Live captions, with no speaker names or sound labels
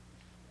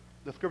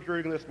The scripture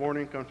reading this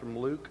morning comes from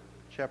Luke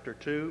chapter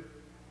 2,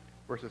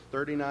 verses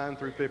 39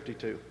 through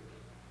 52.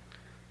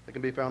 It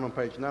can be found on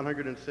page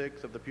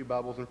 906 of the Pew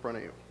Bibles in front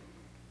of you.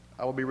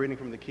 I will be reading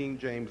from the King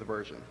James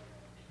Version.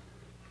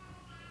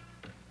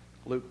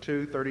 Luke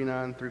 2,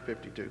 39 through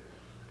 52.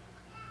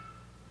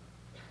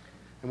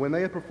 And when they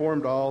had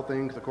performed all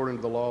things according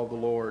to the law of the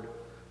Lord,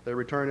 they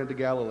returned into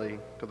Galilee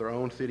to their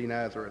own city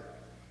Nazareth.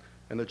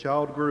 And the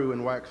child grew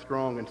and waxed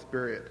strong in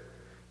spirit,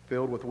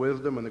 filled with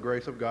wisdom, and the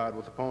grace of God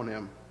was upon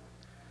him.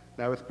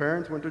 Now his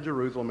parents went to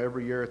Jerusalem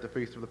every year at the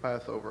feast of the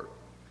Passover.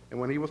 And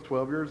when he was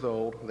 12 years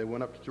old, they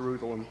went up to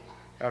Jerusalem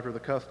after the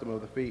custom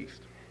of the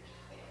feast.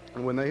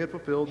 And when they had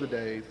fulfilled the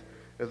days,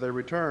 as they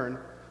returned,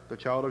 the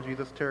child of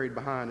Jesus tarried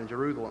behind in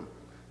Jerusalem,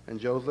 and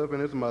Joseph and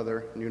his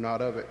mother knew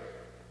not of it.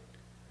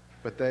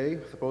 But they,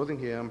 supposing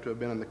him to have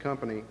been in the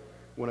company,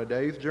 went a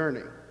day's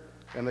journey,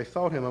 and they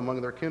sought him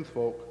among their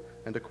kinsfolk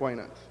and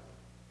acquaintance.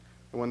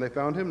 And when they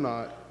found him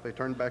not, they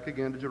turned back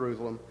again to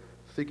Jerusalem,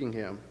 seeking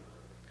him.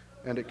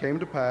 And it came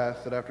to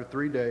pass that after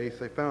 3 days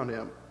they found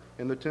him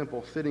in the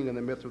temple, sitting in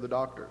the midst of the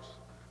doctors,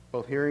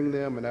 both hearing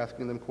them and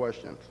asking them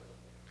questions.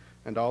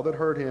 And all that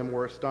heard him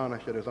were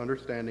astonished at his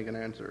understanding and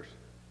answers.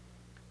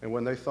 And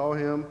when they saw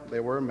him, they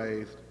were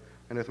amazed.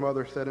 And his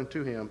mother said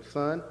unto him,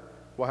 Son,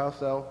 why hast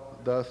thou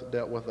thus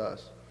dealt with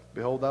us?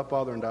 Behold, thy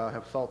father and I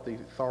have sought thee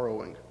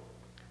sorrowing.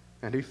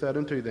 And he said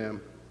unto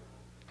them,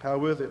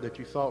 How is it that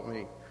ye sought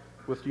me?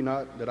 Wist ye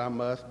not that I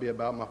must be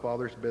about my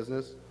father's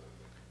business?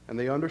 And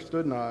they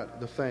understood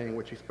not the saying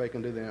which he spake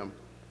unto them.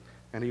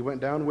 And he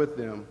went down with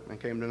them, and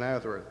came to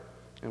Nazareth,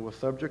 and was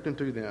subject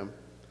unto them.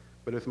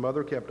 But his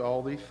mother kept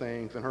all these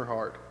things in her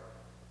heart.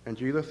 And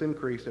Jesus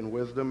increased in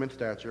wisdom and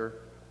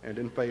stature, and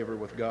in favor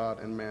with God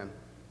and men.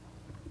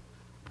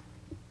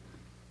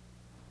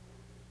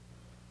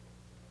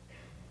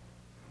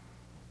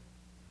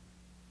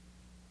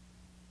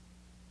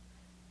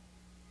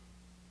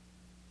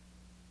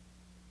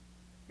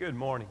 Good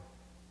morning.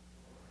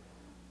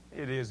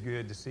 It is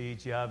good to see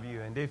each of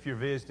you, and if you're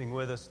visiting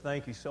with us,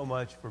 thank you so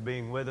much for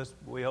being with us.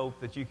 We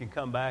hope that you can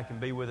come back and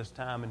be with us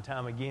time and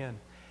time again.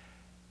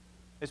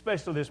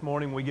 Especially this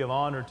morning, we give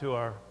honor to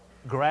our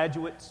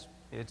graduates.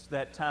 It's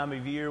that time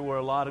of year where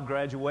a lot of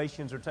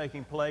graduations are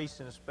taking place,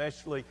 and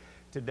especially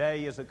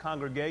today as a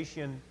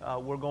congregation,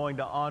 we're going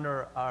to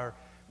honor our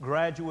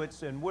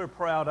graduates, and we're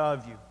proud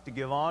of you. To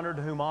give honor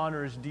to whom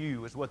honor is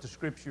due is what the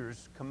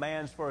Scriptures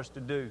commands for us to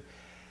do.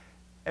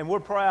 And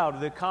we're proud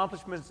of the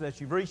accomplishments that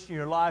you've reached in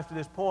your life to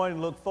this point,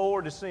 and look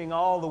forward to seeing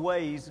all the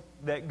ways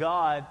that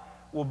God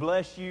will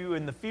bless you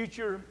in the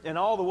future and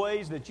all the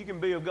ways that you can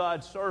be of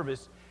God's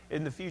service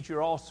in the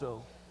future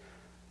also.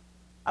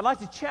 I'd like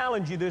to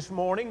challenge you this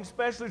morning,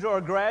 especially to our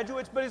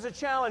graduates, but it's a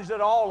challenge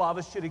that all of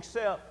us should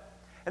accept,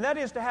 and that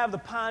is to have the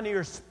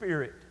pioneer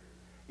spirit.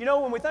 You know,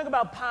 when we think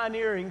about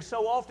pioneering,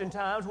 so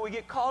oftentimes we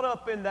get caught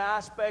up in the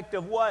aspect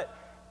of what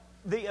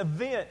the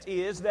event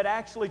is that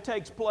actually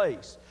takes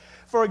place.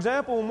 For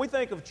example, when we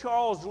think of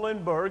Charles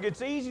Lindbergh,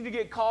 it's easy to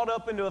get caught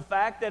up into the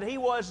fact that he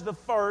was the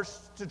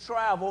first to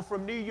travel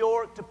from New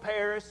York to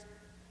Paris,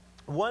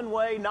 one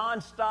way,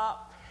 nonstop.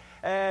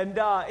 And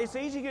it's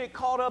easy to get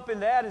caught up in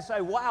that and say,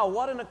 wow,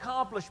 what an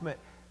accomplishment.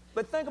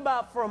 But think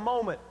about for a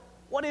moment,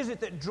 what is it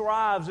that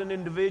drives an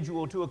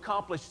individual to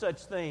accomplish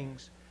such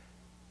things?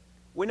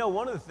 We know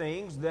one of the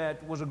things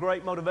that was a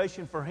great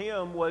motivation for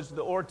him was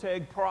the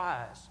Orteig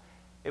Prize.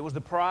 It was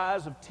the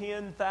prize of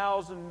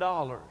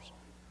 $10,000.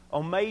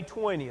 On May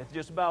 20th,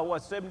 just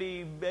about,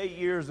 78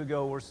 years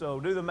ago or so,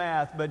 do the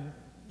math, but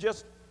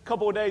just a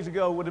couple of days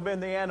ago would have been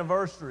the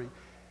anniversary.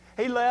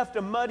 He left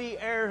a muddy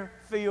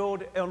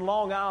airfield on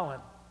Long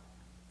Island,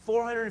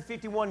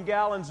 451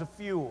 gallons of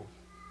fuel.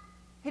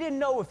 He didn't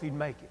know if he'd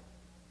make it,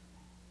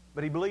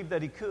 but he believed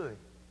that he could.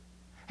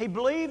 He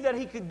believed that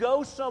he could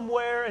go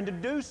somewhere and to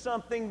do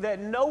something that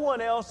no one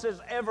else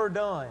has ever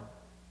done.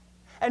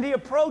 And he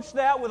approached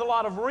that with a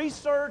lot of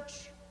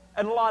research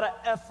and a lot of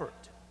effort.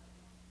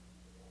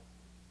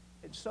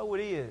 And so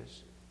it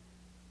is.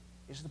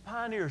 It's the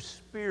pioneer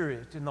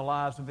spirit in the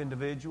lives of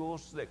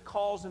individuals that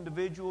calls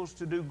individuals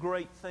to do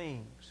great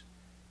things.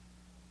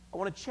 I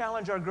want to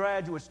challenge our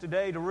graduates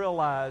today to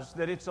realize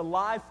that it's a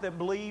life that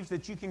believes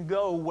that you can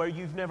go where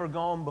you've never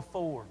gone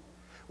before,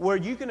 where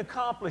you can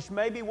accomplish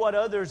maybe what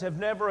others have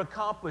never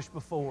accomplished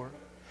before.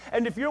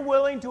 And if you're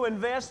willing to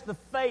invest the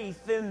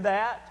faith in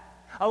that,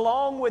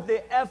 along with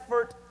the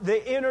effort,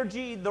 the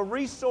energy, the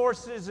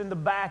resources, and the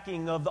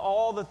backing of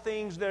all the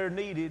things that are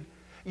needed,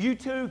 you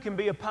too can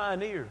be a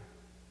pioneer.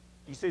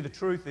 You see, the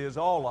truth is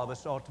all of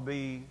us ought to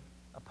be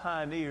a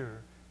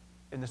pioneer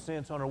in the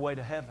sense on our way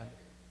to heaven.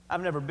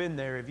 I've never been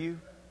there, have you?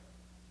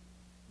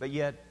 But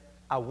yet,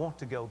 I want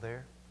to go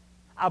there.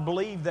 I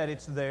believe that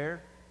it's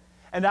there.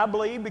 And I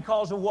believe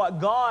because of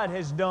what God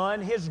has done,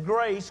 His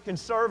grace can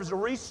serve as a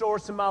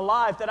resource in my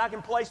life, that I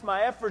can place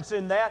my efforts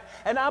in that,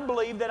 and I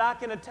believe that I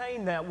can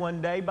attain that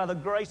one day by the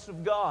grace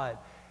of God,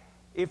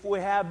 if we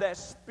have that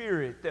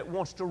spirit that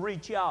wants to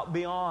reach out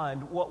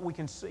beyond what we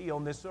can see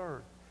on this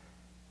earth.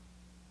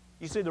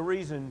 You see, the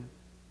reason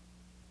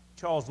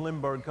Charles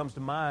Lindbergh comes to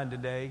mind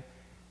today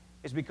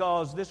is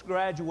because this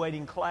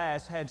graduating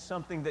class had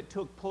something that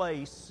took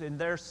place in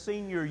their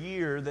senior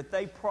year that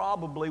they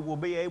probably will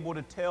be able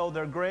to tell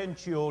their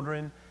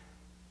grandchildren,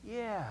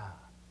 yeah,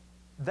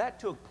 that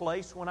took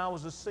place when I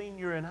was a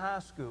senior in high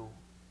school.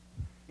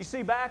 You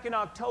see, back in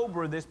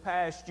October this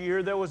past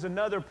year, there was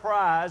another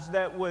prize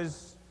that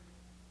was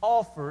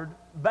offered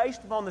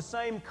based upon the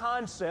same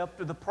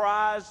concept of the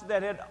prize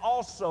that had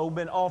also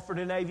been offered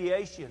in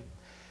aviation.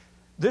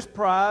 This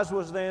prize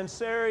was the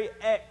Ansari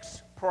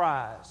X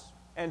Prize.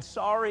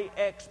 Ansari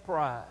X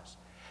Prize.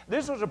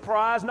 This was a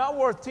prize not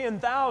worth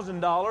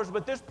 $10,000,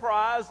 but this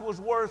prize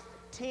was worth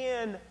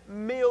 $10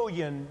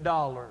 million.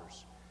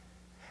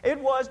 It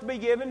was to be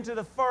given to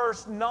the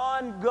first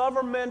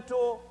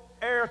non-governmental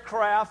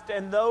aircraft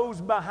and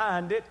those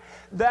behind it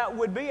that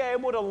would be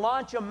able to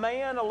launch a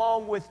man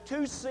along with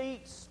 2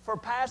 seats for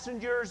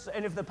passengers,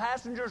 and if the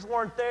passengers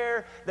weren't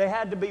there, they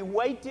had to be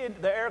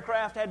weighted, the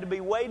aircraft had to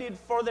be weighted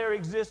for their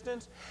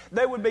existence.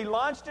 They would be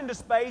launched into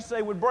space,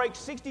 they would break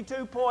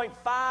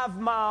 62.5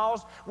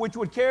 miles, which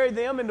would carry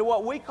them into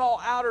what we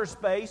call outer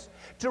space,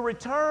 to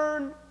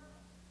return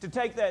to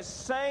take that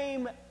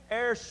same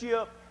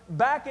airship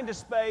back into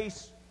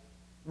space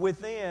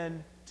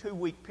within a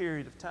 2-week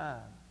period of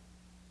time.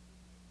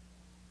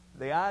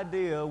 The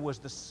idea was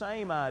the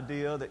same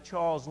idea that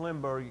Charles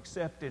Lindbergh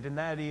accepted, and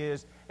that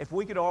is, if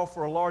we could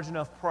offer a large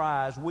enough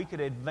prize, we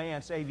could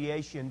advance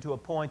aviation to a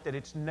point that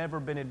it's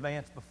never been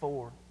advanced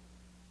before.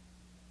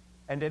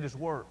 And it has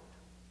worked.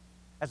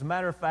 As a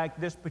matter of fact,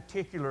 this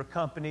particular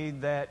company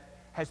that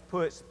has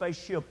put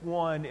Spaceship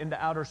One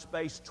into outer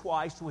space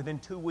twice within a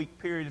 2-week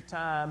period of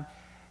time.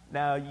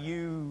 Now,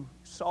 you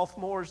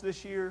sophomores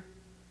this year,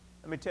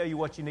 let me tell you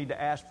what you need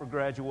to ask for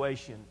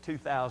graduation,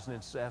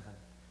 2007.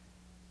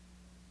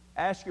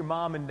 Ask your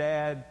mom and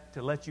dad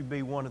to let you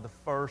be one of the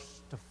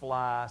first to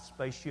fly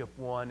Spaceship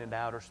One into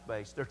outer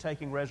space. They're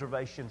taking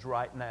reservations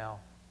right now.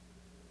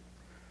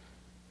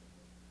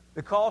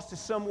 The cost is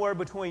somewhere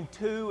between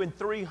 $200,000 and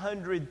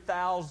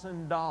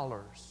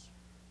 $300,000.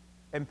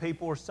 And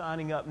people are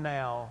signing up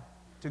now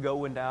to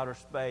go into outer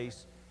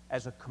space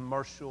as a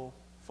commercial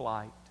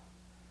flight.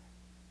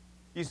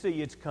 You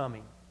see, it's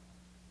coming.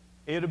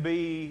 It'll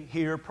be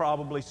here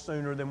probably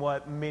sooner than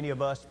what many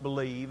of us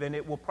believe, and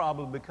it will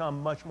probably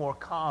become much more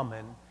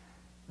common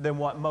than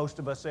what most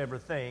of us ever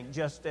think,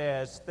 just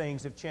as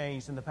things have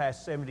changed in the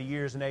past 70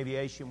 years in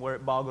aviation where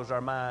it boggles our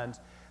minds.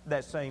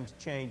 That same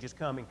change is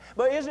coming.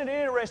 But isn't it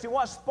interesting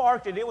what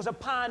sparked it? It was a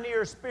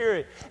pioneer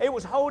spirit. It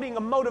was holding a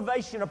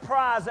motivation, a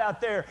prize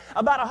out there.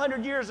 About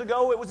 100 years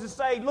ago, it was to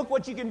say, look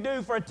what you can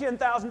do for a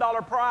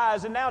 $10,000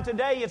 prize. And now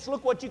today, it's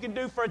look what you can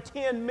do for a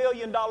 $10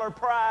 million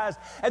prize.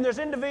 And there's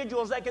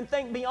individuals that can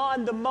think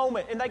beyond the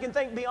moment, and they can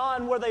think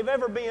beyond where they've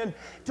ever been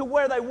to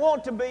where they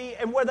want to be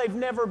and where they've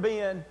never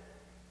been.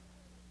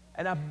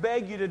 And I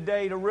beg you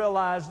today to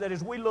realize that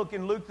as we look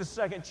in Luke, the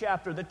 2nd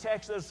chapter, the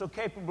text that is so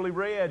capably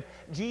read,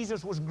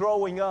 Jesus was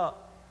growing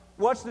up.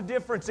 What's the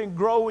difference in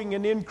growing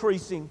and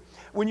increasing?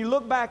 When you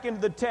look back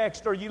into the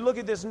text, or you look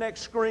at this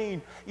next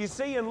screen, you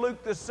see in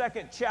Luke, the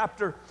 2nd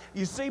chapter,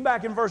 you see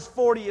back in verse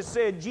 40, it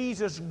said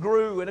Jesus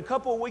grew. And a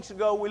couple of weeks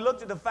ago, we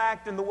looked at the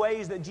fact and the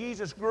ways that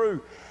Jesus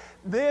grew.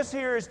 This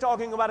here is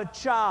talking about a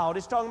child.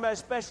 It's talking about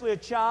especially a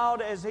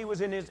child as he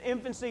was in his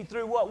infancy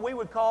through what we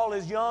would call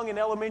his young and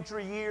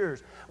elementary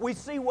years. We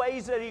see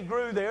ways that he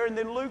grew there, and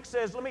then Luke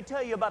says, let me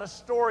tell you about a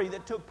story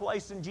that took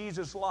place in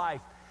Jesus'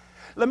 life.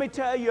 Let me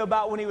tell you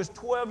about when he was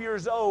 12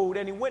 years old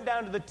and he went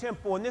down to the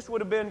temple, and this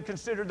would have been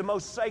considered the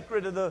most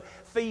sacred of the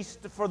feast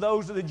for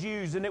those of the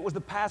Jews, and it was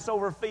the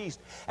Passover feast.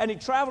 And he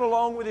traveled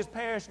along with his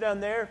parents down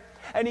there,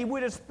 and he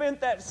would have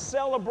spent that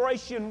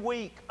celebration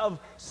week of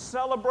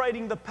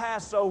celebrating the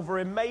Passover,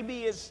 and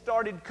maybe it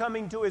started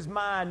coming to his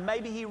mind.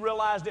 Maybe he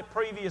realized it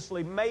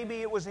previously.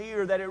 Maybe it was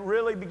here that it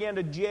really began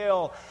to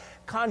gel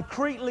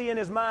concretely in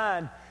his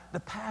mind.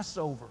 The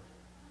Passover.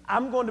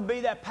 I'm going to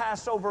be that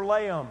Passover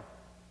lamb.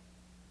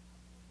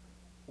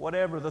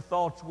 Whatever, the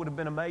thoughts would have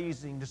been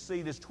amazing to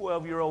see this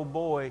 12-year-old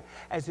boy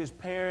as his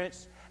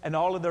parents and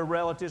all of their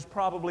relatives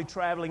probably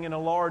traveling in a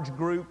large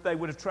group. They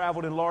would have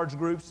traveled in large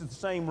groups to the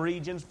same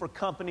regions for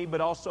company,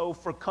 but also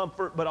for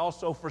comfort, but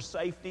also for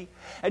safety.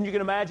 And you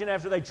can imagine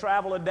after they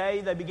travel a day,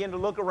 they begin to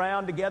look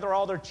around to gather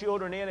all their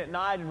children in at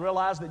night and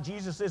realize that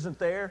Jesus isn't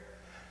there.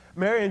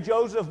 Mary and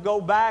Joseph go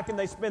back, and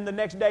they spend the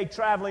next day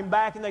traveling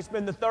back, and they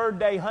spend the 3rd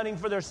day hunting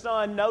for their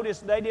son.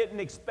 Notice they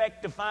didn't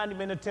expect to find him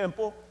in a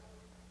temple.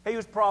 He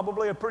was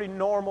probably a pretty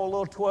normal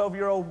little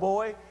 12-year-old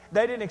boy.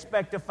 They didn't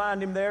expect to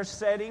find him there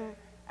sitting,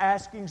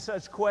 asking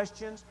such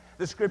questions.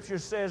 The Scripture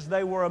says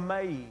they were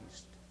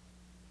amazed.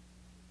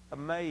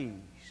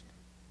 Amazed.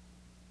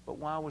 But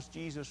why was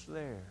Jesus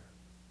there?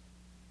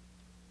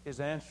 His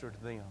answer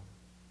to them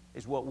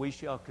is what we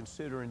shall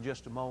consider in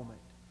just a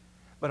moment.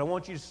 But I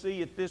want you to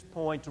see at this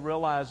point to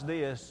realize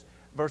this.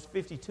 Verse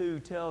 52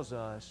 tells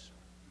us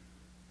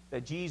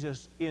that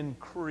Jesus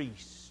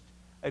increased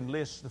and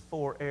lists the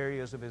 4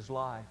 areas of his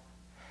life.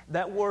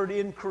 That word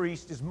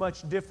increased is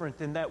much different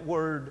than that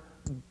word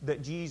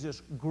that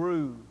Jesus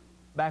grew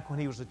back when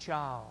he was a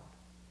child.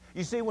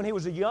 You see, when he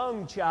was a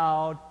young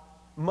child,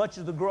 much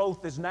of the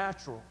growth is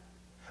natural.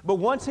 But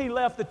once he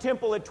left the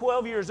temple at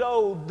 12 years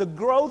old, the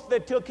growth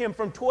that took him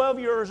from 12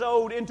 years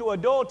old into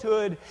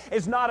adulthood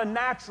is not a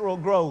natural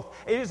growth.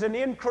 It is an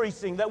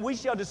increasing that we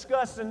shall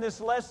discuss in this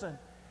lesson.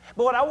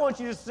 But what I want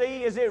you to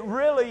see is it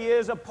really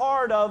is a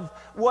part of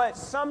what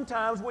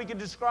sometimes we could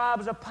describe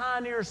as a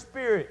pioneer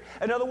spirit.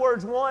 In other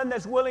words, one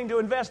that's willing to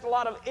invest a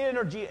lot of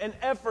energy and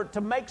effort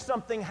to make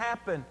something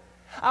happen.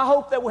 I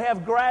hope that we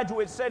have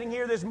graduates sitting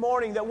here this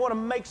morning that want to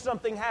make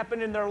something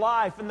happen in their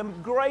life. And the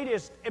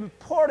greatest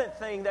important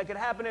thing that could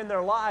happen in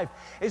their life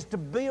is to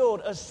build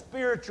a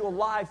spiritual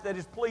life that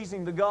is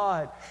pleasing to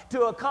God.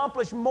 To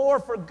accomplish more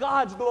for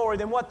God's glory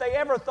than what they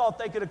ever thought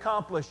they could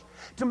accomplish.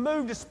 To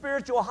move to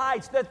spiritual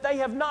heights that they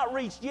have not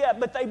reached yet,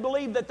 but they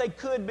believe that they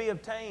could be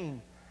obtained.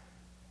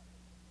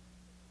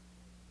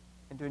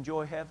 And to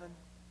enjoy heaven.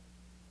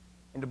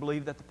 And to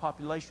believe that the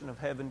population of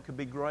heaven could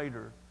be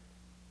greater.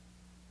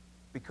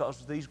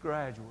 Because these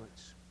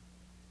graduates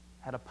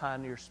had a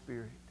pioneer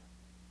spirit,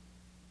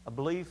 a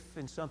belief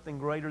in something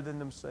greater than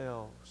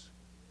themselves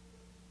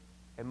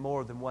and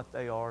more than what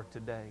they are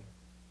today.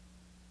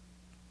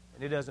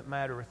 And it doesn't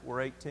matter if we're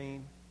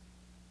 18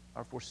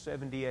 or if we're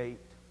 78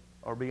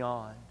 or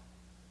beyond.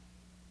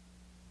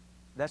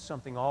 That's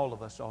something all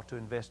of us ought to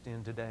invest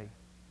in today.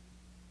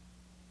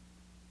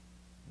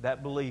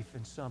 That belief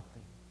in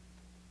something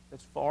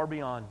that's far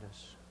beyond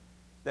us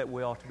that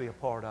we ought to be a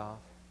part of.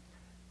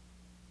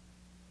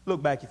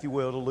 Look back, if you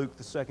will, to Luke,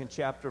 the 2nd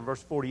chapter,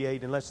 verse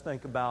 48, and let's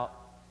think about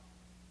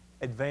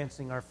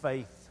advancing our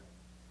faith.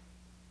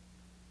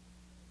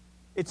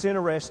 It's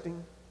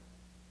interesting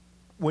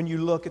when you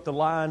look at the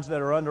lines that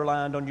are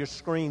underlined on your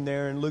screen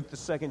there in Luke, the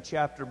 2nd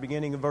chapter,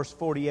 beginning in verse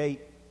 48.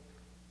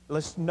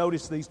 Let's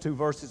notice these two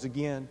verses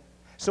again.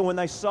 So when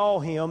they saw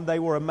him, they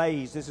were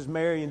amazed. This is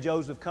Mary and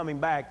Joseph coming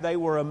back. They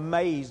were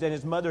amazed, and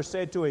his mother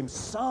said to him,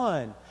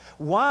 "Son,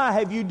 why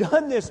have you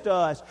done this to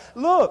us?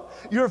 Look,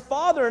 your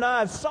father and I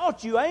have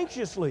sought you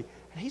anxiously."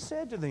 And he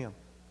said to them,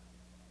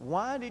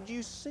 "Why did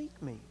you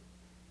seek me?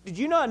 Did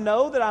you not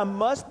know that I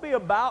must be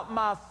about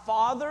my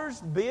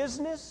Father's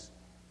business?"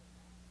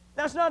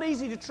 Now, it's not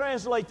easy to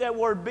translate that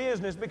word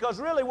business because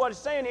really what it's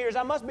saying here is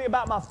I must be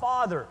about my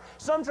Father.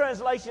 Some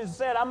translations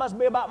said I must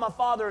be about my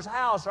Father's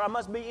house or I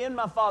must be in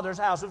my Father's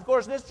house. Of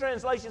course, this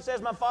translation says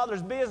my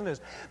Father's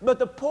business. But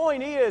the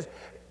point is,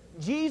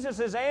 Jesus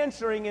is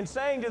answering and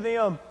saying to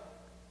them,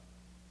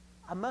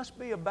 I must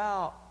be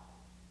about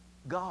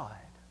God,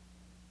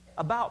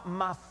 about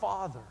my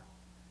Father.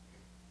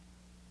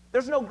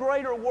 There's no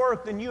greater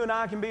work than you and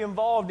I can be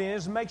involved in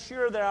is to make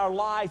sure that our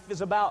life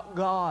is about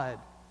God.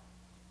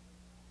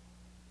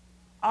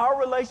 Our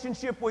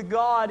relationship with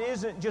God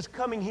isn't just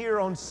coming here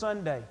on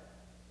Sunday.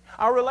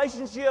 Our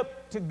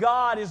relationship to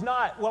God is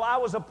not, well, I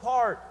was a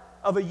part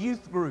of a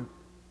youth group.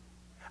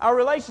 Our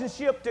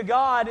relationship to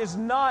God is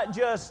not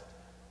just,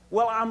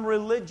 well, I'm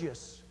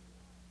religious.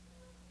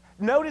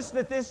 Notice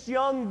that this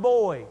young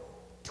boy,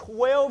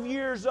 12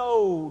 years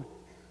old,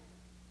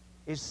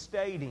 is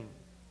stating,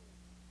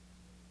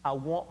 I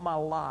want my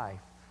life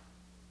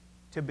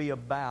to be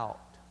about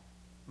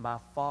my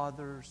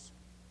Father's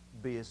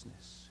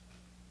business.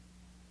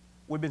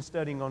 We've been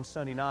studying on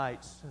Sunday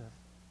nights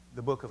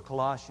the book of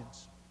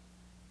Colossians.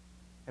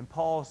 And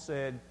Paul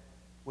said,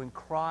 when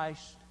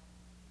Christ,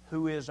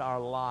 who is our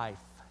life,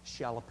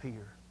 shall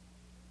appear.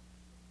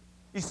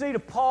 You see, to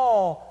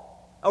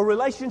Paul, a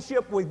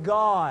relationship with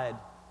God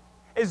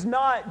is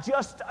not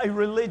just a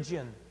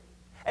religion.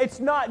 It's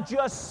not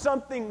just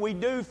something we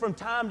do from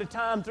time to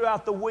time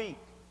throughout the week.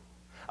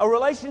 A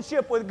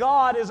relationship with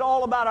God is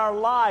all about our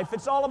life.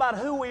 It's all about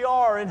who we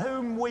are and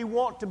whom we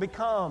want to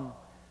become.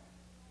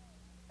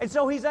 And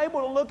so he's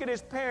able to look at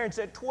his parents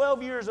at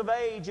 12 years of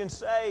age and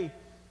say,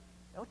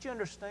 don't you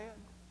understand?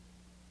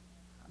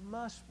 I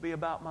must be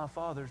about my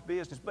Father's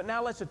business. But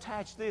now let's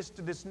attach this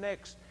to this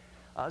next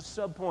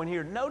subpoint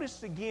here.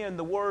 Notice again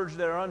the words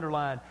that are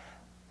underlined.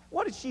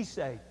 What did she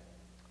say?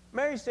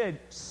 Mary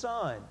said,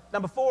 son. Now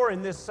before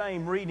in this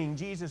same reading,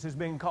 Jesus has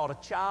been called a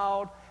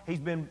child. He's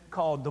been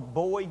called the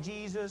boy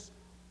Jesus.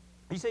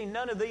 You see,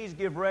 none of these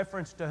give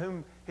reference to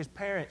whom his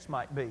parents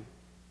might be.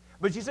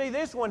 But you see,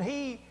 this one,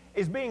 he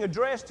is being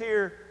addressed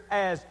here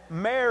as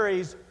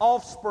Mary's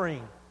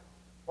offspring.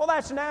 Well,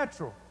 that's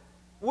natural.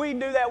 We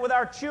do that with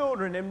our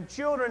children, and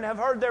children have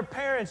heard their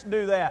parents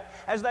do that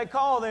as they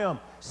call them,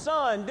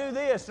 son, do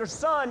this, or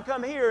son,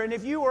 come here. And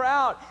if you were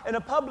out in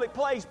a public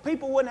place,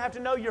 people wouldn't have to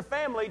know your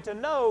family to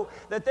know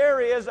that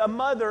there is a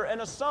mother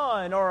and a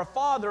son, or a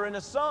father and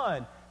a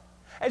son.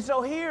 And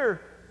so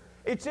here,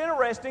 it's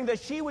interesting that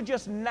she would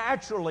just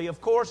naturally, of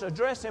course,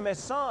 address him as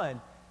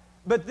son.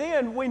 But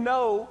then we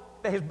know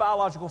that his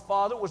biological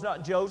father was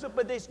not Joseph,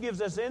 but this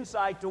gives us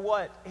insight to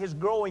what his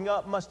growing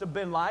up must have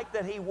been like,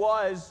 that he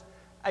was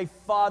a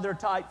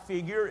father-type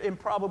figure in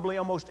probably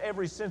almost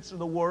every sense of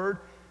the word,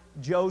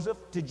 Joseph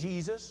to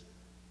Jesus.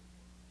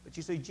 But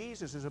you see,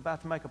 Jesus is about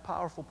to make a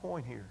powerful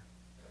point here.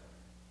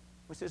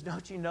 He says,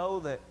 don't you know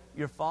that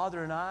your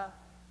father and I,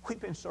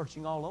 we've been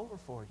searching all over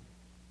for you?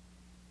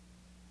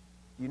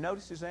 You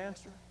notice his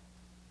answer?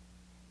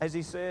 As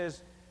he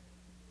says,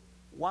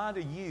 why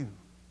do you?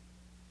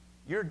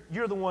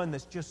 You're the one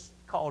that's just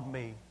called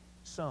me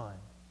son.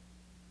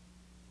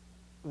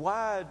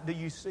 Why do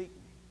you seek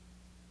me?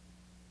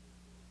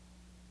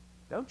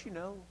 Don't you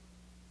know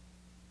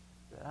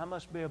that I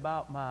must be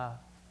about my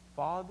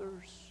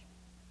Father's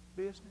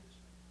business?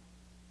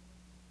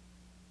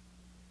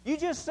 You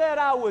just said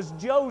I was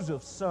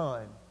Joseph's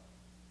son.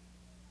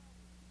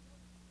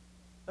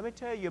 Let me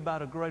tell you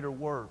about a greater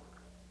work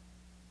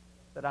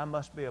that I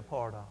must be a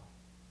part of.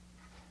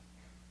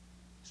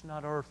 It's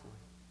not earthly.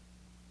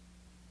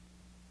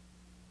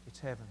 It's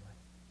heavenly.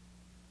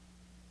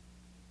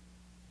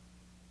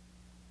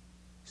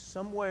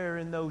 Somewhere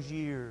in those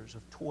years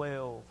of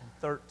 12 and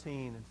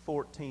 13 and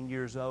 14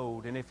 years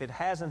old, and if it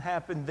hasn't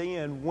happened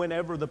then,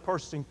 whenever the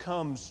person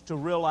comes to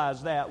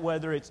realize that,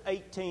 whether it's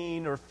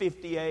 18 or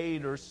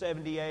 58 or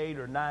 78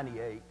 or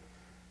 98,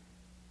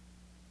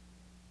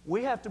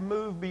 we have to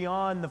move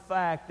beyond the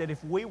fact that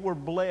if we were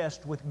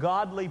blessed with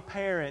godly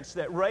parents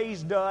that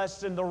raised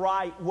us in the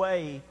right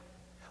way,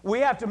 we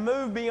have to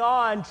move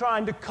beyond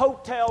trying to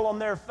coattail on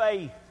their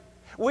faith.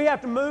 We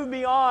have to move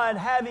beyond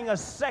having a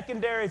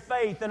secondary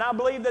faith, and I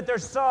believe that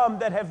there's some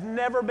that have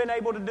never been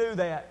able to do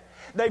that.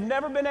 They've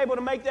never been able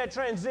to make that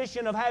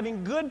transition of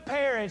having good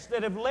parents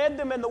that have led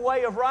them in the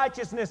way of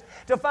righteousness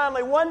to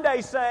finally one day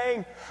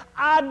saying,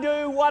 I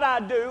do what I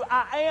do,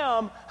 I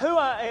am who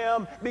I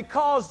am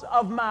because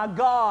of my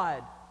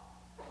God,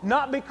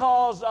 not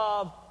because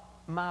of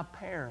my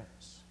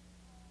parents.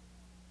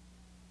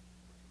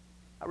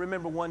 I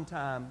remember one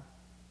time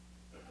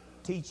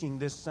teaching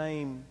this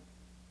same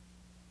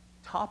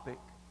topic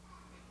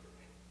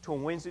to a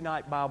Wednesday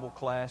night Bible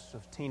class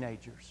of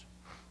teenagers.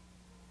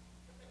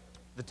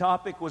 The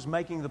topic was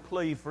making the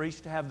plea for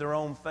each to have their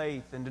own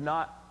faith and to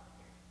not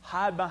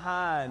hide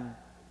behind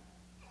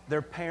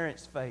their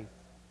parents' faith,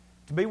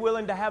 to be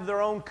willing to have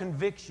their own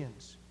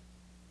convictions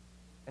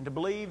and to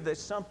believe that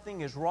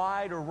something is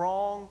right or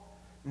wrong,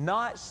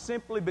 not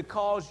simply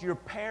because your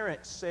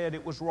parents said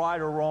it was right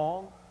or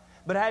wrong,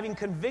 but having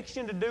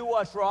conviction to do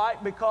what's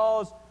right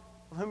because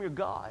of whom your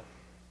God.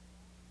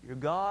 Your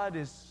God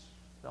is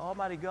the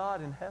Almighty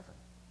God in heaven.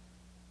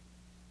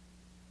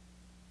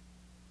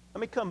 Let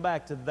me come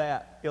back to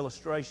that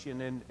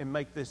illustration and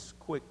make this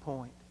quick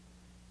point.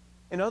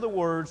 In other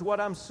words,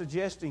 what I'm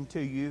suggesting to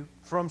you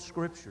from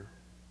Scripture,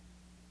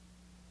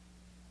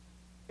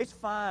 it's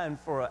fine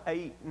for an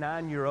 8,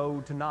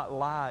 9-year-old to not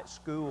lie at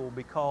school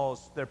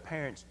because their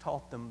parents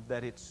taught them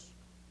that it's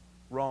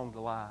wrong to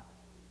lie.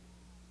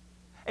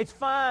 It's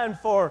fine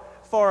for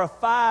a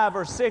 5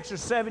 or 6 or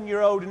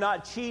 7-year-old to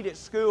not cheat at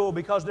school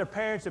because their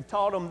parents have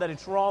taught them that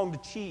it's wrong to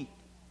cheat.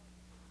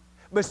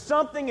 But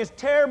something is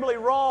terribly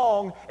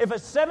wrong if a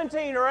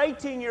 17 or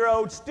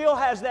 18-year-old still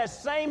has that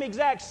same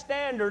exact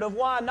standard of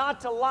why not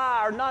to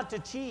lie or not to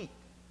cheat.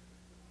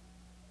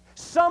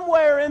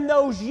 Somewhere in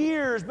those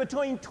years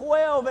between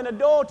 12 and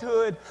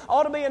adulthood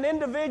ought to be an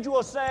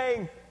individual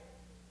saying,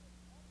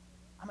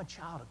 I'm a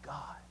child of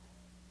God.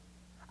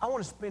 I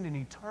want to spend an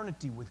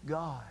eternity with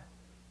God.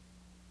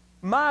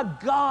 My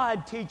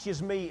God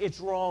teaches me it's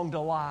wrong to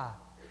lie.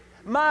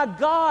 My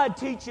God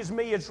teaches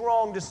me it's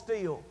wrong to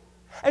steal.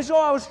 And so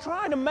I was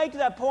trying to make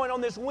that point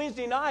on this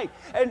Wednesday night.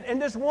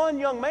 And this one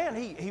young man,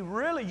 he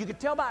really, you could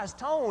tell by his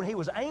tone, he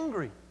was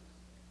angry.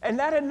 And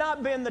that had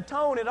not been the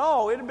tone at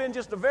all. It had been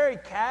just a very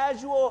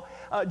casual,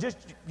 just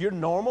your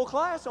normal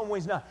class on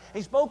Wednesday night.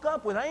 He spoke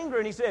up with anger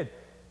and he said,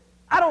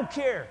 I don't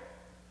care.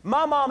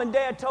 My mom and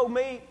dad told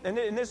me, and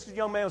this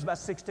young man was about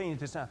 16 at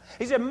this time.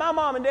 He said, my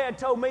mom and dad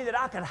told me that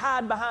I could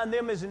hide behind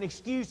them as an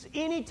excuse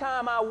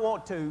anytime I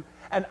want to,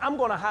 and I'm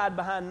going to hide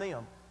behind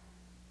them.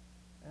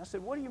 And I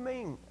said, what do you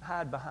mean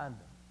hide behind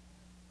them?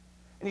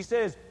 And he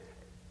says,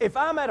 if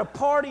I'm at a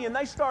party and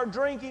they start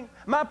drinking,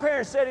 my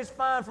parents said it's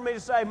fine for me to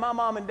say, my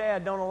mom and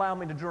dad don't allow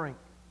me to drink.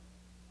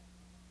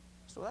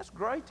 So that's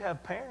great to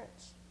have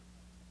parents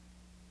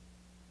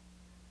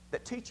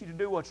that teach you to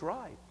do what's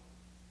right.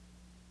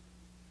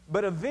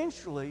 But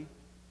eventually,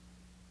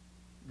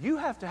 you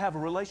have to have a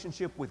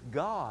relationship with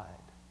God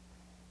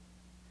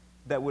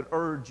that would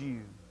urge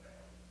you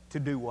to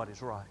do what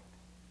is right.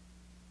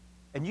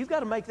 And you've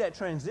got to make that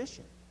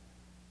transition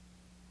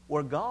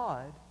where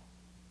God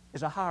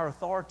is a higher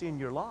authority in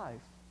your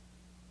life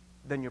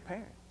than your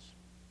parents.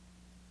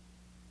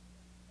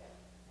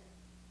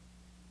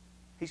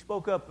 He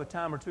spoke up a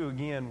time or two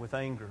again with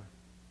anger.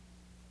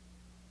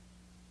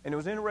 And it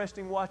was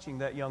interesting watching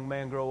that young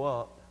man grow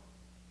up.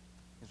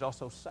 It's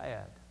also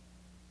sad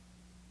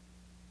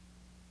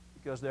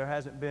because there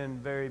hasn't been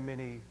very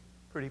many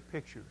pretty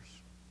pictures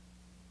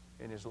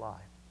in his life.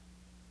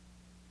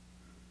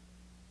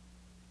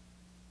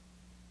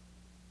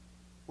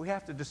 We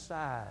have to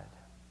decide,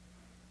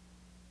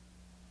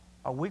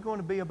 are we going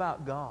to be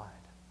about God?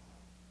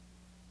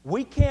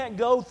 We can't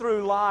go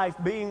through life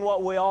being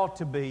what we ought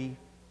to be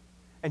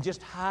and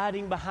just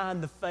hiding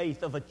behind the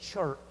faith of a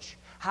church,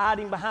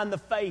 hiding behind the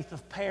faith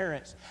of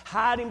parents,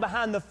 hiding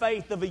behind the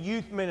faith of a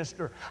youth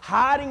minister,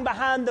 hiding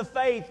behind the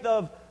faith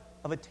of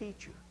a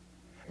teacher.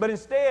 But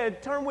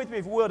instead, turn with me,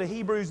 if you will, to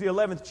Hebrews, the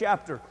 11th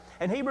chapter.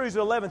 In Hebrews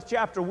 11th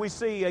chapter, we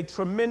see a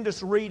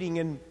tremendous reading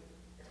in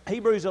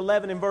Hebrews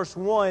 11 and verse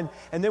 1,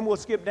 and then we'll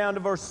skip down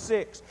to verse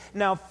 6.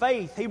 Now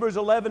faith, Hebrews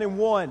 11 and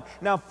 1.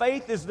 Now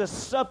faith is the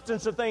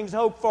substance of things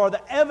hoped for,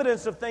 the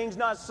evidence of things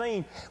not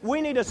seen. We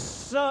need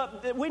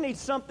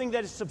something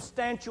that is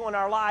substantial in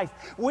our life.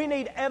 We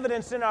need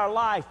evidence in our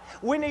life.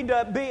 We need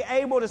to be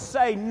able to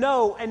say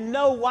no and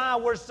know why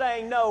we're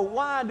saying no.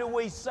 Why do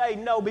we say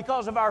no?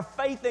 Because of our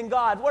faith in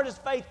God. Where does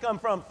faith come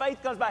from?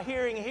 Faith comes by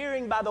hearing,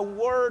 hearing by the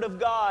Word of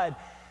God.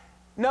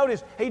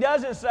 Notice, he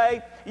doesn't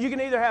say you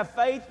can either have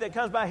faith that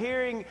comes by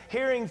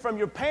hearing from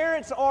your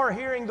parents or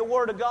hearing the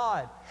Word of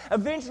God.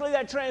 Eventually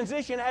that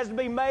transition has to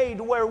be made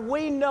where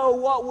we know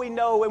what we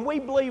know and we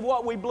believe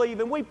what we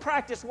believe and we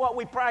practice what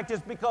we practice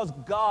because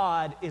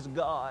God is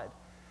God.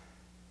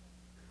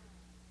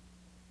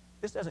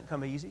 This doesn't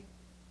come easy.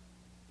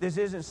 This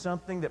isn't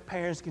something that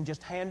parents can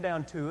just hand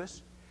down to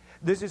us.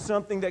 This is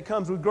something that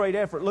comes with great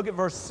effort. Look at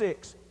verse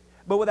 6.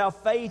 But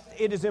without faith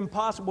it is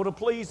impossible to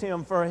please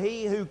Him, for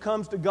he who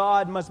comes to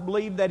God must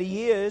believe that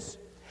He is,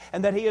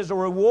 and that He is a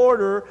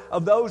rewarder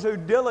of those who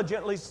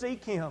diligently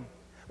seek Him.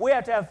 We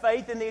have to have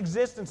faith in the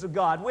existence of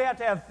God. We have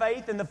to have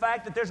faith in the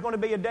fact that there's going to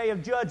be a day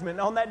of judgment.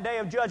 And on that day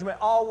of judgment,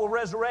 all will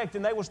resurrect,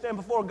 and they will stand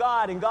before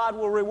God, and God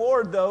will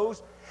reward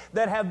those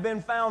that have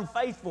been found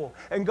faithful,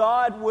 and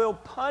God will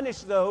punish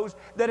those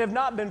that have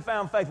not been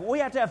found faithful. We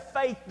have to have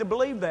faith to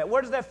believe that.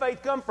 Where does that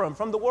faith come from?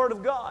 From the Word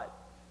of God.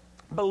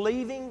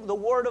 Believing the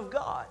Word of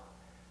God.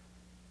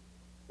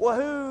 Well,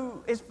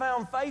 who is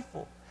found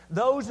faithful?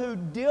 Those who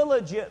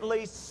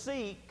diligently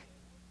seek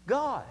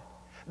God.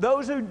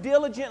 Those who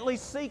diligently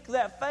seek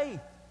that faith.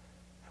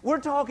 We're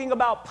talking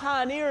about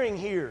pioneering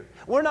here.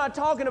 We're not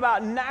talking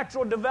about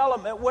natural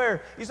development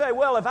where you say,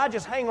 well, if I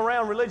just hang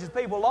around religious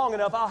people long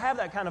enough, I'll have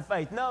that kind of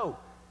faith. No.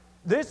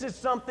 This is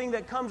something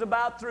that comes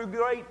about through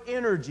great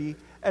energy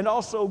and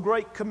also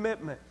great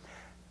commitment.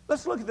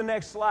 Let's look at the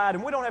next slide,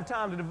 and we don't have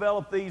time to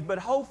develop these, but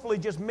hopefully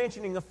just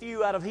mentioning a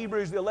few out of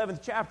Hebrews, the 11th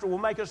chapter, will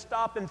make us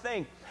stop and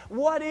think,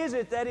 what is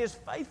it that is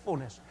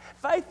faithfulness?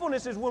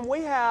 Faithfulness is when we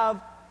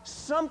have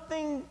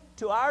something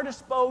to our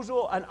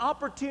disposal, an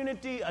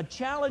opportunity, a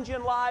challenge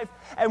in life,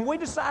 and we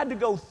decide to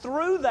go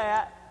through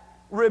that,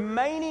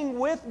 remaining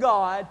with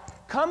God,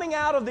 coming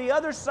out of the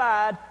other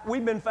side,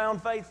 we've been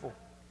found faithful.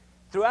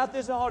 Throughout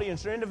this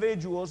audience are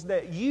individuals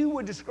that you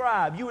would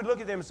describe, you would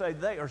look at them and say,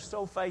 they are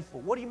so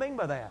faithful. What do you mean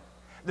by that?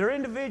 They're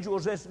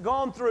individuals that's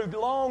gone through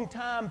long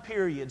time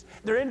periods.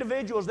 They're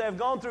individuals that have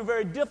gone through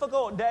very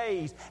difficult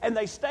days, and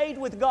they stayed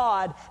with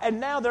God, and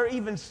now they're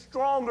even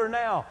stronger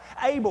now.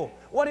 Abel,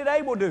 what did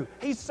Abel do?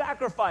 He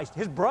sacrificed.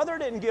 His brother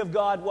didn't give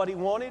God what he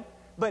wanted,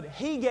 but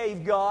he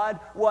gave God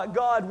what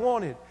God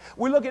wanted.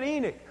 We look at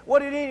Enoch. What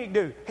did Enoch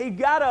do? He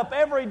got up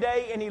every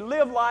day, and he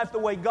lived life the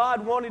way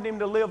God wanted him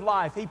to live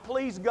life. He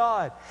pleased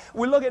God.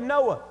 We look at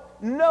Noah.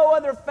 No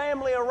other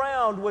family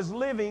around was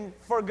living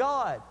for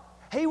God.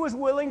 He was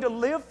willing to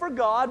live for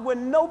God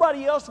when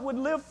nobody else would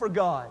live for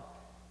God.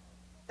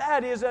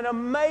 That is an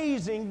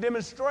amazing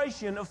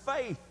demonstration of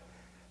faith.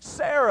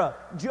 Sarah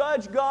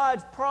judged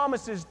God's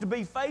promises to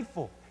be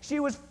faithful.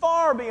 She was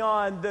far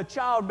beyond the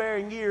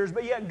childbearing years,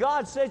 but yet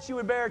God said she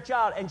would bear a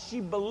child, and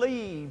she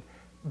believed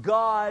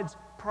God's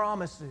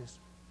promises.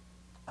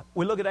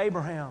 We look at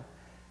Abraham,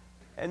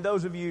 and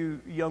those of you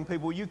young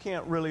people, you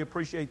can't really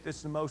appreciate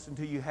this the most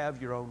until you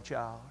have your own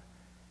child.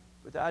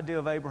 But the idea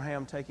of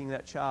Abraham taking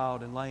that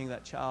child and laying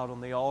that child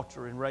on the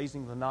altar and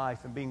raising the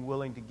knife and being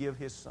willing to give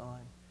his son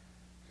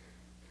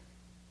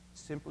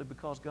simply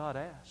because God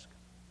asked.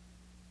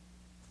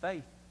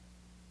 Faith.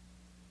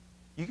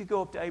 You could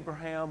go up to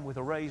Abraham with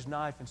a raised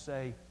knife and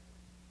say,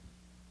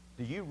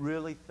 do you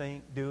really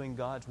think doing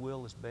God's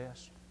will is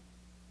best?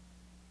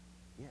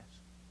 Yes.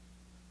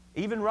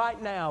 Even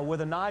right now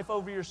with a knife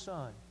over your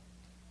son?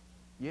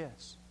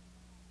 Yes.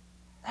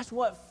 That's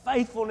what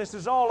faithfulness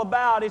is all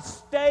about. It's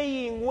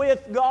staying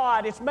with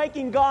God. It's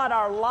making God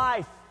our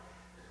life.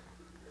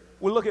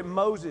 We look at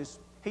Moses.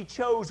 He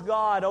chose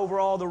God over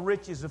all the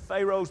riches of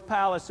Pharaoh's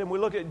palace. And we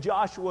look at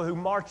Joshua, who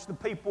marched the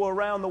people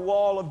around the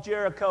wall of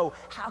Jericho.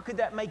 How could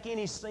that make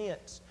any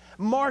sense?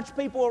 March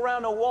people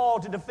around a wall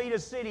to defeat a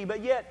city,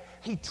 but yet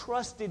he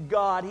trusted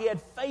God. He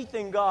had faith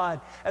in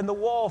God, and the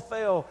wall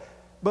fell.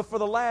 But for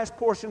the last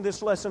portion of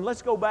this lesson,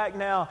 let's go back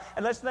now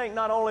and let's think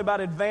not only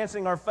about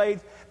advancing our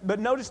faith, but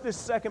notice this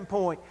second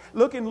point.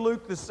 Look in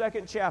Luke, the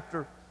 2nd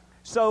chapter.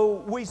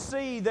 So we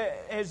see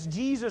that as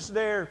Jesus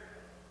there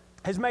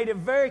has made it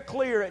very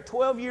clear at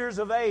 12 years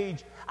of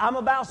age, I'm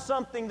about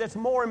something that's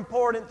more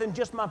important than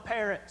just my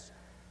parents.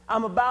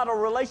 I'm about a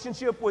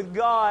relationship with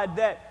God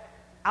that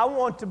I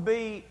want to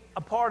be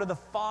a part of the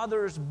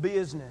Father's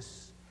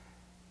business.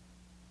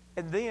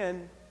 And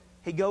then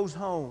he goes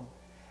home.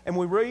 And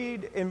we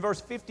read in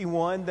verse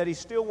 51 that he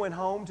still went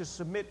home to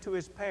submit to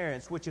his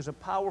parents, which is a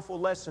powerful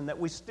lesson that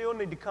we still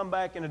need to come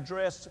back and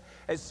address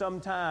at some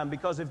time.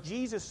 Because if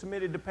Jesus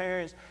submitted to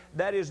parents,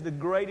 that is the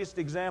greatest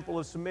example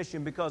of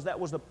submission, because that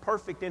was the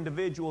perfect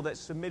individual that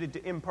submitted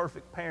to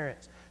imperfect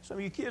parents. Some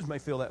of you kids may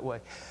feel that way.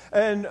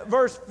 And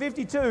verse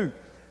 52,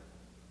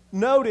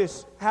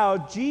 notice how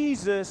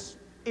Jesus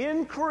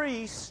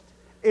increased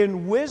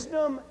in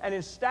wisdom and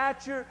in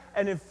stature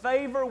and in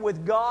favor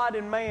with God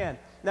and man.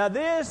 Now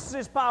this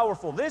is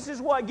powerful. This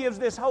is what gives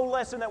this whole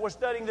lesson that we're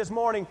studying this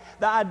morning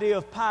the idea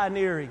of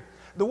pioneering.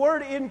 The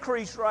word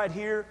increase right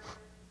here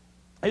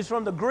is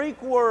from the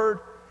Greek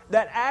word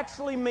that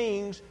actually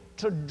means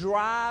to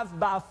drive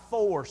by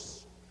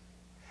force.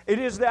 It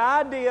is the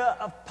idea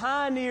of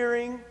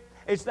pioneering.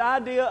 It's the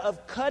idea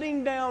of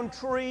cutting down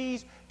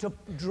trees to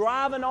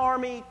drive an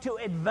army, to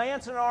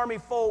advance an army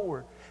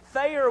forward.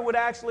 Thayer would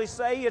actually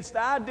say it's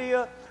the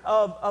idea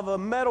of a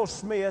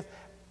metalsmith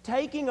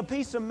taking a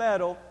piece of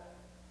metal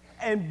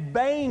and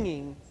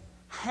banging,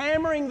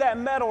 hammering that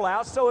metal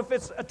out. So if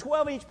it's a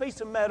 12-inch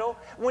piece of metal,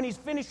 when he's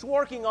finished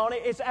working on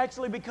it, it's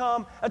actually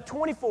become a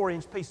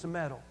 24-inch piece of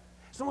metal.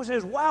 Someone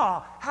says,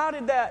 wow, how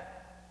did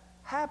that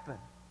happen?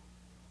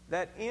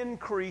 That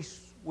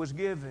increase was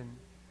given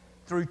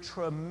through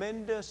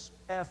tremendous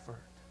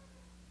effort.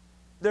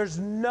 There's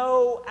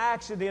no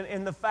accident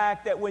in the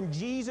fact that when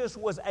Jesus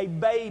was a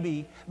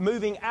baby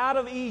moving out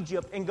of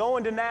Egypt and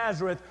going to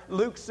Nazareth,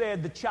 Luke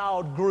said the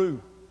child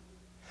grew.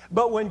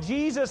 But when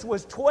Jesus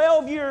was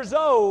 12 years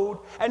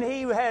old and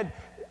he had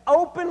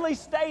openly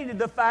stated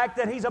the fact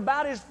that he's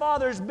about his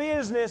Father's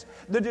business,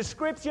 the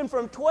description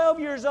from 12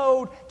 years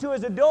old to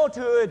his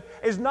adulthood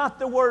is not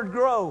the word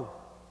grow.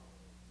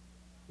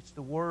 It's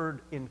the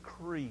word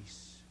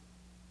increase,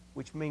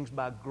 which means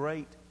by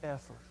great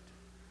effort.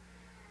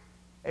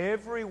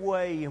 Every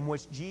way in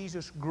which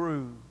Jesus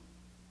grew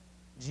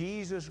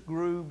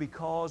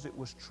because it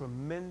was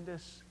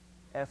tremendous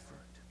effort.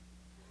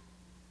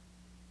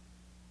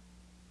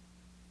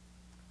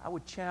 I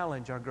would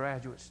challenge our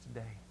graduates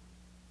today.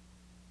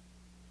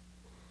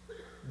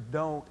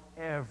 Don't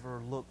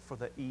ever look for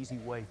the easy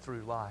way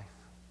through life,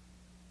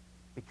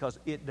 because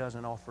it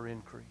doesn't offer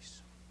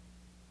increase.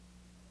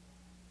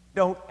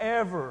 Don't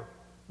ever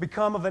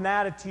become of an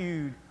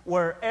attitude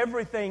where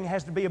everything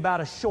has to be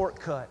about a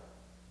shortcut,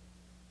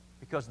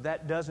 because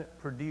that doesn't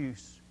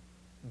produce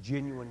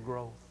genuine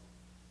growth.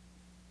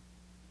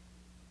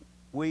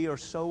 We are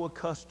so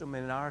accustomed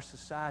in our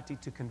society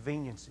to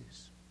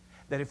conveniences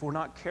that if we're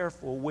not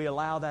careful, we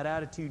allow that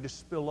attitude to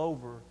spill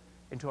over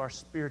into our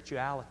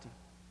spirituality.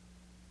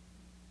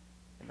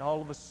 And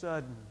all of a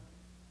sudden,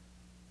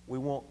 we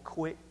want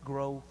quick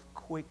growth,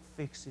 quick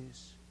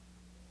fixes.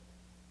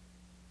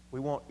 We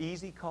want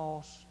easy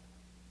cost,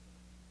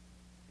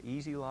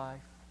 easy life.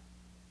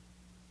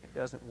 It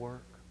doesn't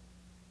work.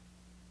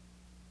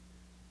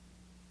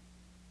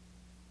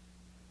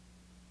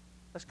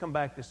 Let's come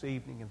back this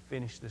evening and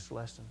finish this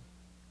lesson.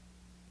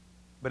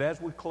 But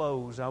as we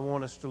close, I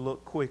want us to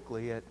look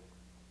quickly at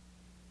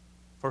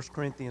 1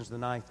 Corinthians, the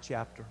 9th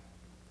chapter.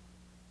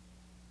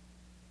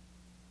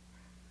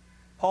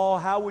 Paul,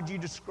 how would you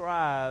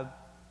describe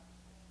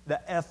the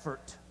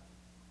effort,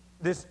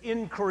 this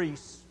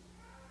increase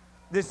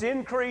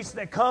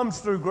that comes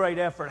through great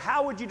effort?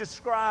 How would you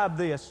describe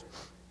this?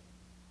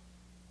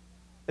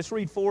 Let's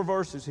read 4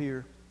 verses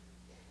here.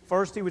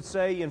 First, he would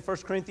say in 1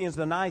 Corinthians,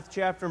 the 9th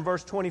chapter, in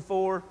verse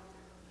 24,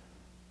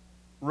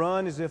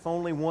 run as if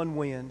only one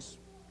wins.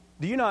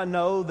 Do you not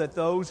know that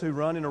those who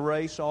run in a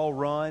race all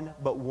run,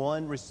 but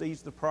one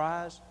receives the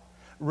prize?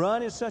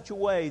 Run in such a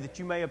way that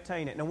you may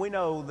obtain it. Now, we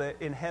know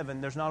that in heaven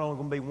there's not only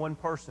going to be one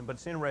person, but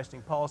it's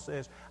interesting. Paul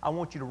says, I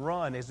want you to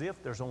run as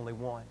if there's only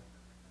one.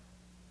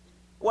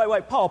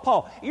 Wait,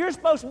 Paul, you're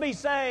supposed to be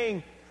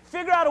saying,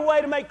 figure out a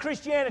way to make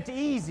Christianity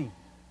easy.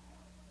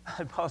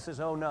 And Paul says,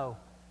 oh no,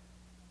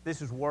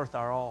 this is worth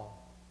our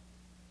all.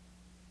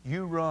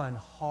 You run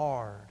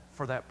hard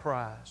for that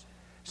prize.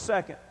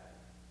 Second,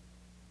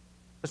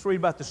 let's read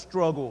about the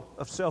struggle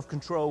of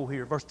self-control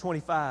here. Verse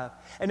 25.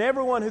 And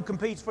everyone who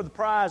competes for the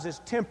prize is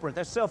temperate.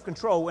 That's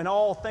self-control in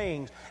all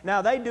things.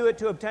 Now, they do it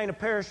to obtain a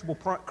perishable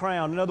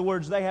crown. In other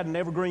words, they had an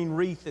evergreen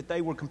wreath that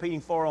they were competing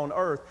for on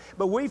earth.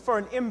 But we for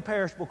an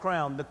imperishable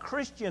crown. The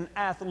Christian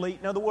athlete,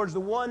 in other words, the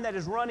one that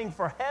is running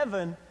for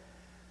heaven,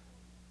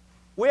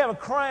 we have a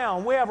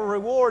crown, we have a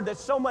reward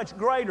that's so much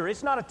greater.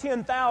 It's not a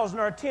 $10,000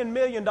 or a $10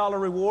 million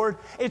reward.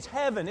 It's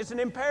heaven. It's an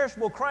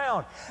imperishable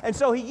crown. And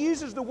so he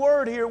uses the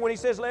word here when he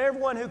says, let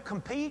everyone who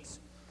competes.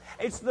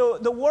 It's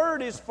the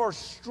word is for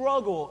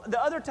struggle.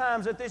 The other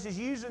times that this is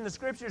used in the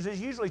Scriptures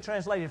is usually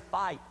translated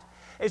fight.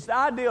 It's the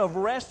idea of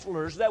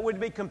wrestlers that would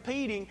be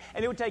competing,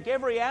 and it would take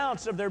every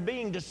ounce of their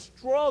being to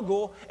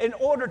struggle in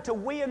order to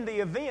win the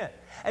event.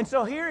 And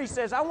so here he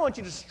says, I want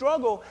you to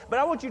struggle, but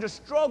I want you to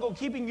struggle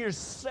keeping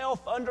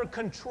yourself under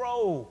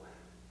control.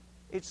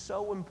 It's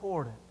so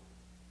important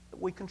that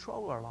we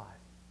control our life,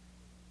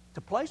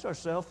 to place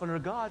ourselves under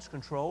God's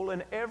control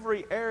in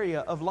every area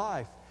of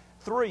life.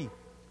 3,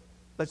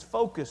 let's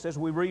focus as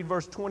we read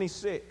verse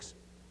 26,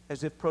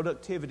 as if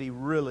productivity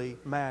really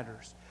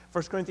matters.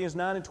 1 Corinthians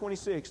 9 and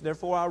 26,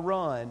 therefore I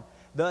run,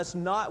 Thus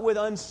not with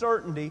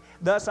uncertainty.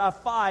 Thus I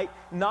fight,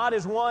 not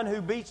as one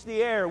who beats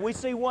the air. We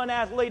see one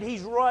athlete,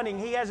 he's running.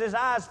 He has his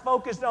eyes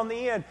focused on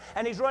the end,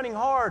 and he's running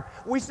hard.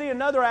 We see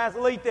another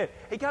athlete that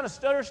he kind of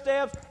stutter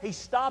steps. He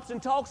stops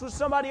and talks with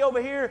somebody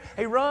over here.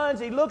 He runs,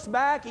 he looks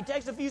back, he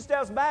takes a few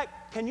steps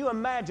back. Can you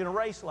imagine a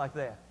race like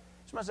that?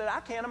 Somebody said, I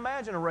can't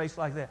imagine a race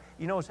like that.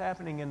 You know what's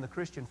happening in the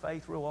Christian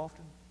faith real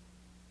often?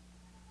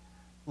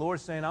 The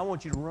Lord's saying, I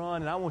want you to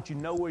run, and I want you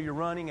to know where you're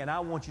running, and I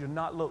want you to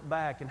not look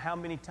back. And how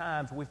many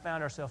times we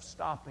found ourselves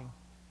stopping.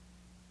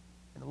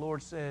 And the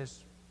Lord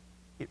says,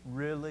 it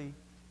really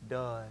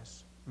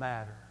does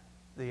matter,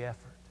 the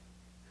effort.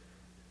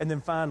 And then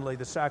finally,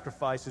 the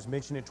sacrifice is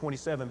mentioned in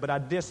 27. But I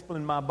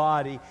discipline my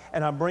body,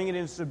 and I bring it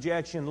in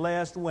subjection,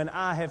 lest when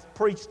I have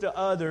preached to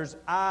others,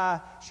 I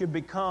should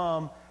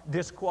become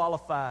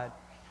disqualified.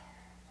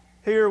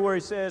 Here where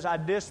he says, I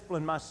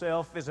discipline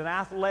myself, is an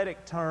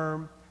athletic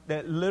term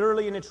that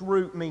literally in its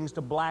root means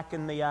to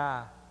blacken the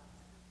eye.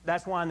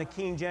 That's why in the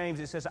King James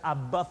it says, I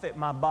buffet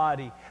my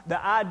body.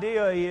 The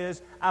idea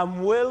is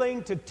I'm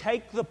willing to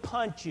take the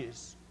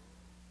punches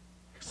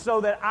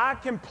so that I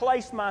can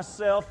place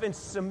myself in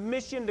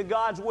submission to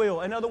God's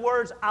will. In other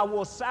words, I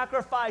will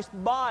sacrifice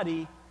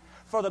body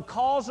for the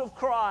cause of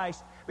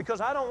Christ because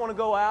I don't want to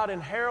go out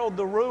and herald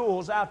the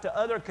rules out to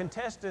other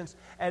contestants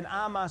and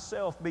I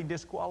myself be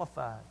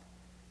disqualified.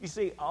 You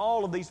see,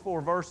 all of these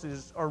 4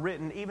 verses are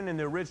written, even in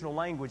the original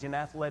language, in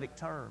athletic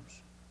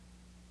terms.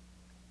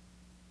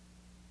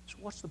 So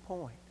what's the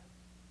point?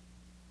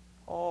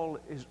 Paul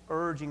is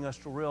urging us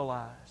to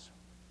realize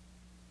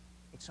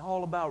it's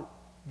all about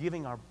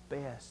giving our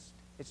best.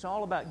 It's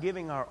all about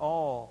giving our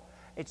all.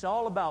 It's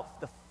all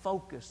about the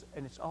focus,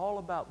 and it's all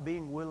about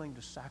being willing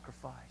to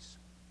sacrifice.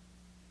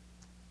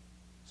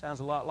 Sounds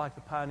a lot like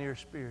the pioneer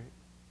spirit.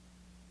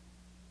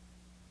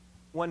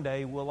 One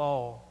day we'll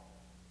all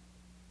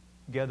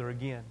gather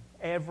again.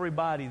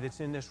 Everybody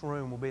that's in this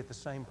room will be at the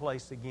same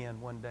place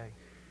again one day.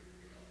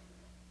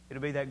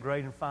 It'll be that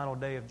great and final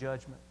day of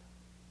judgment.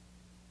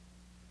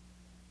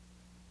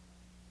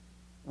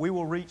 We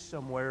will reach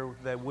somewhere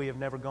that we have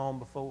never gone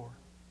before.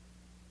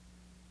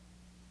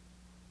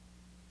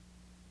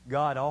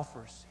 God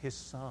offers His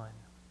Son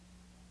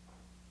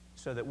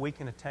so that we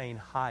can attain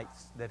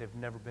heights that have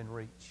never been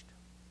reached.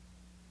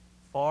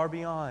 Far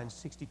beyond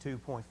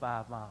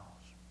 62.5 miles.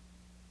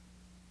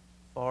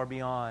 Far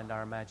beyond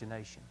our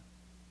imagination.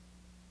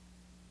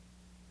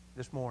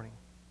 This morning,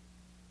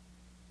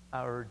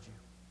 I urge you,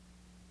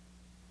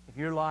 if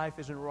your life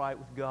isn't right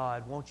with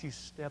God, won't you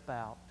step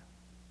out?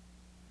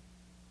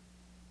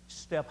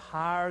 Step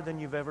higher than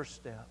you've ever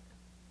stepped.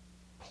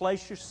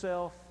 Place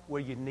yourself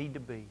where you need to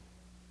be.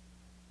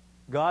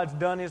 God's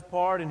done His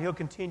part, and He'll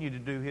continue to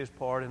do His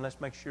part, and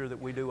let's make sure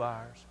that we do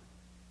ours.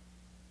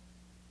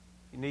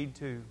 If you need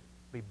to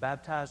be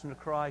baptized into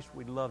Christ,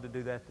 we'd love to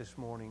do that this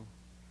morning.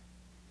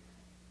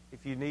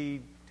 If you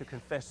need to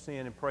confess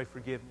sin and pray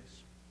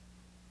forgiveness,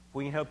 if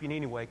we can help you in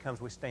any way, come as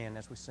we stand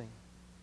as we sing.